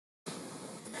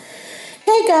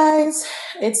Hey guys,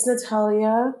 it's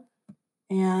Natalia,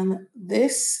 and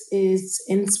this is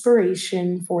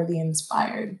Inspiration for the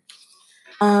Inspired.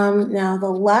 Now, the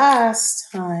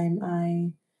last time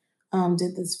I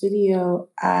did this video,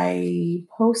 I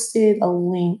posted a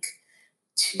link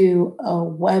to a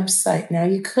website. Now,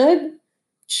 you could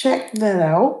check that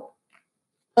out,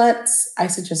 but I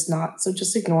suggest not. So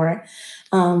just ignore it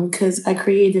because I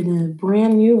created a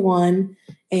brand new one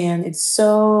and it's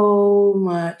so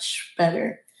much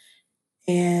better.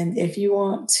 And if you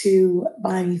want to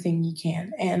buy anything, you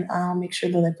can. And I'll make sure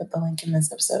that I put the link in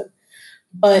this episode.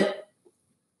 But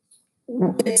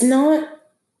it's not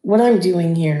what I'm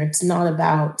doing here. It's not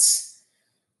about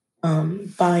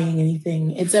buying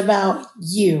anything, it's about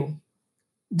you.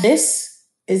 This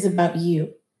is about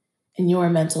you and your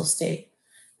mental state.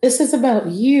 This is about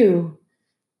you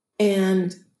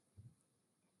and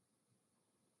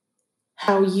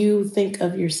how you think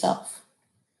of yourself.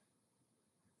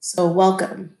 So,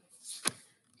 welcome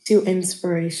to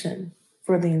Inspiration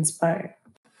for the Inspired.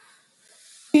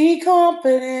 Be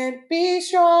confident, be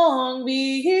strong,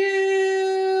 be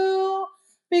you,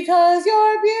 because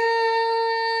you're beautiful.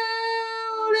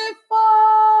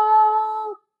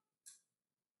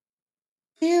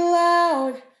 Be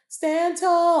loud, stand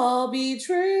tall, be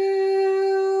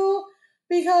true,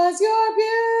 because you're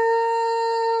beautiful,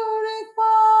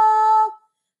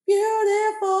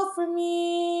 beautiful for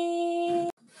me.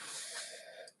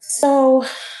 So,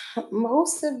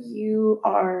 most of you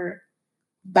are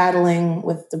battling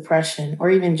with depression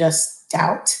or even just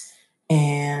doubt.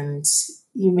 And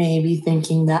you may be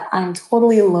thinking that I'm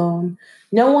totally alone.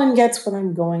 No one gets what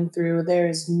I'm going through. There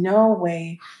is no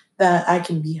way that I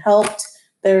can be helped.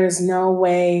 There is no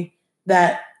way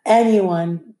that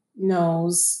anyone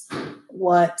knows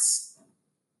what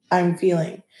I'm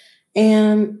feeling.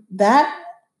 And that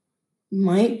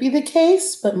might be the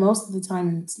case, but most of the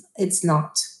time it's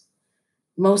not.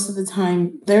 Most of the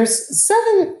time, there's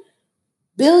 7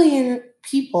 billion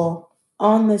people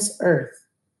on this earth.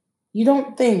 You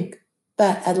don't think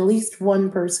that at least one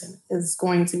person is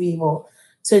going to be able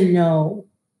to know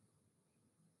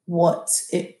what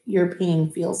your pain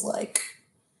feels like.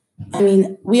 I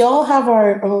mean, we all have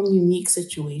our own unique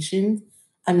situations.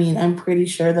 I mean, I'm pretty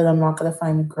sure that I'm not going to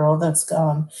find a girl that's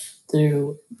gone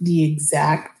through the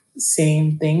exact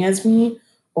same thing as me,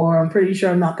 or I'm pretty sure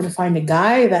I'm not going to find a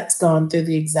guy that's gone through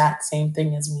the exact same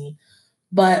thing as me.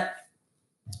 But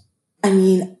I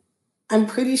mean, I'm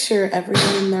pretty sure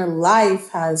everyone in their life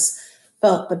has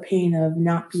felt the pain of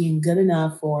not being good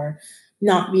enough or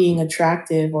not being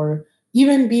attractive or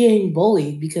even being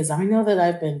bullied, because I know that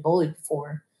I've been bullied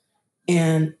before.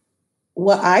 And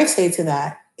what I say to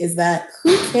that is that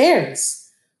who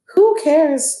cares? Who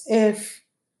cares if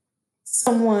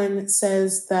someone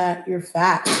says that you're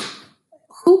fat?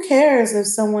 Who cares if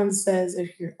someone says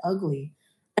if you're ugly?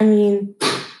 I mean,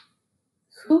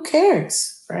 who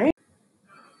cares, right?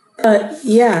 But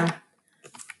yeah,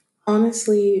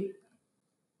 honestly,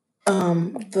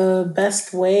 the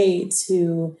best way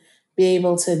to be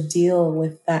able to deal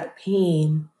with that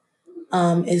pain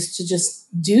is to just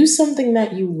do something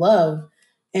that you love.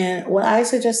 And what I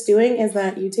suggest doing is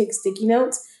that you take sticky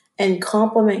notes and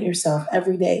compliment yourself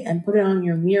every day and put it on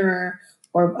your mirror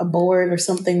or a board or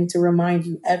something to remind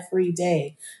you every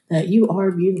day that you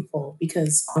are beautiful,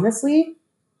 because honestly,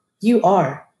 you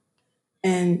are.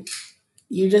 And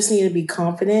you just need to be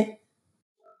confident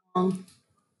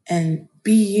and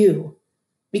be you,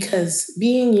 because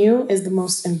being you is the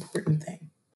most important thing.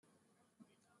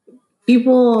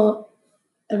 People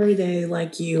every day,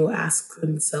 like you, ask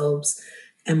themselves,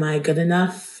 am I good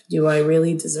enough? Do I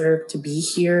really deserve to be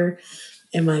here?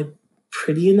 Am I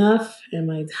pretty enough? Am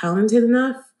I talented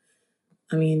enough?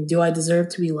 I mean, do I deserve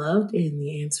to be loved? And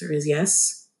the answer is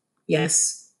yes,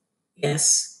 yes,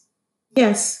 yes,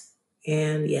 yes,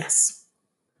 and yes.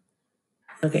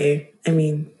 Okay, I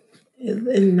mean,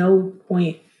 in no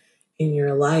point in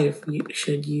your life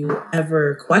should you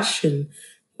ever question,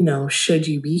 should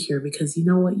you be here, because you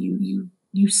know what, you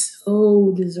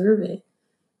so deserve it,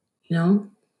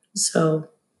 so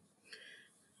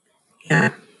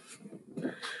yeah.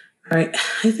 All right,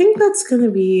 I think that's gonna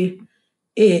be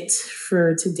it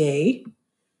for today,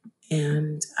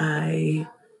 and I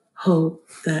hope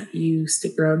that you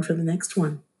stick around for the next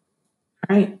one.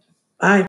 All right, bye.